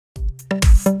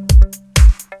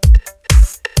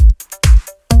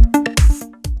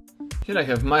Here I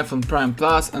have myPhone Prime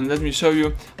Plus, and let me show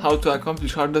you how to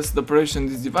accomplish hard reset operation on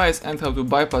this device and how to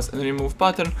bypass and remove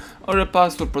pattern or a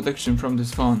password protection from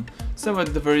this phone. So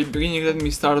at the very beginning, let me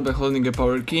start by holding a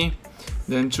power key,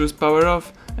 then choose power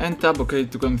off and tap OK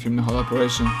to confirm the whole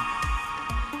operation.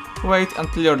 Wait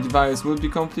until your device will be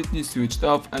completely switched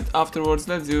off, and afterwards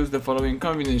let's use the following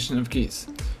combination of keys: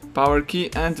 power key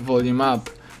and volume up.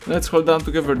 Let's hold down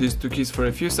together these two keys for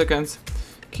a few seconds,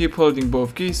 keep holding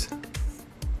both keys,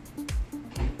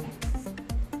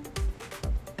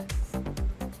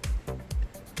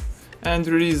 and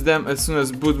release them as soon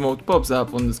as boot mode pops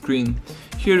up on the screen.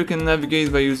 Here you can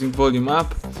navigate by using volume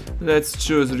up. Let's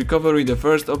choose recovery, the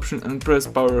first option, and press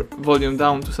power volume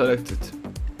down to select it.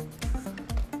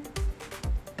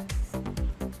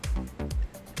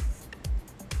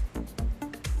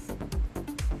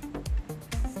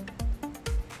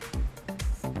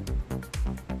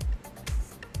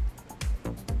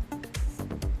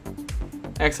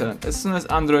 Excellent. As soon as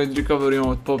Android recovery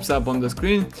mode pops up on the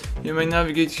screen, you may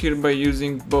navigate here by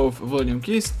using both volume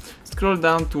keys. Scroll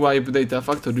down to wipe data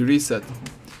factory reset.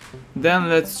 Then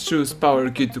let's choose power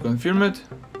key to confirm it.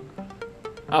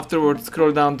 Afterwards,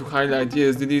 scroll down to highlight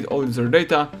yes, delete all user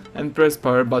data, and press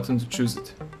power button to choose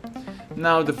it.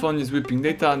 Now the phone is whipping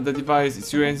data, the device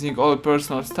is erasing all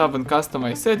personal stuff and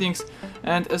customized settings,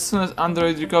 and as soon as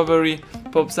Android recovery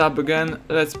pops up again,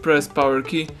 let's press power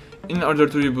key in order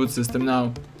to reboot system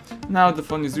now. Now the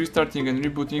phone is restarting and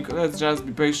rebooting. Let's just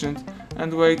be patient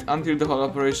and wait until the whole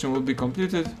operation will be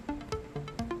completed.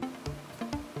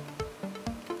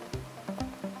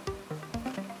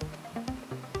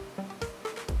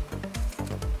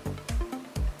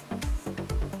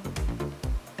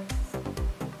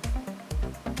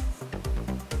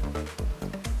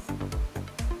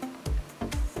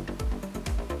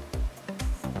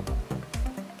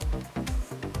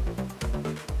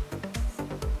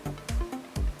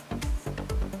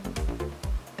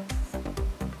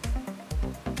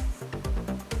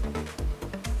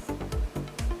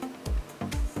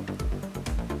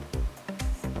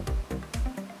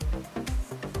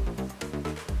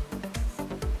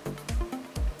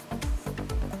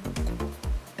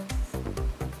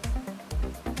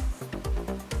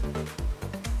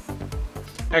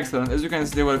 Excellent, as you can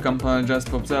see the welcome panel just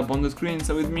pops up on the screen,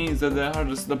 so it means that the hard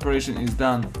reset operation is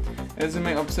done. As you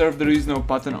may observe, there is no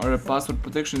pattern or a password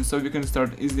protection, so you can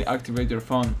start easily activate your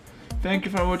phone. Thank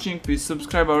you for watching, please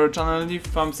subscribe our channel and leave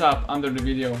thumbs up under the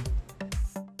video.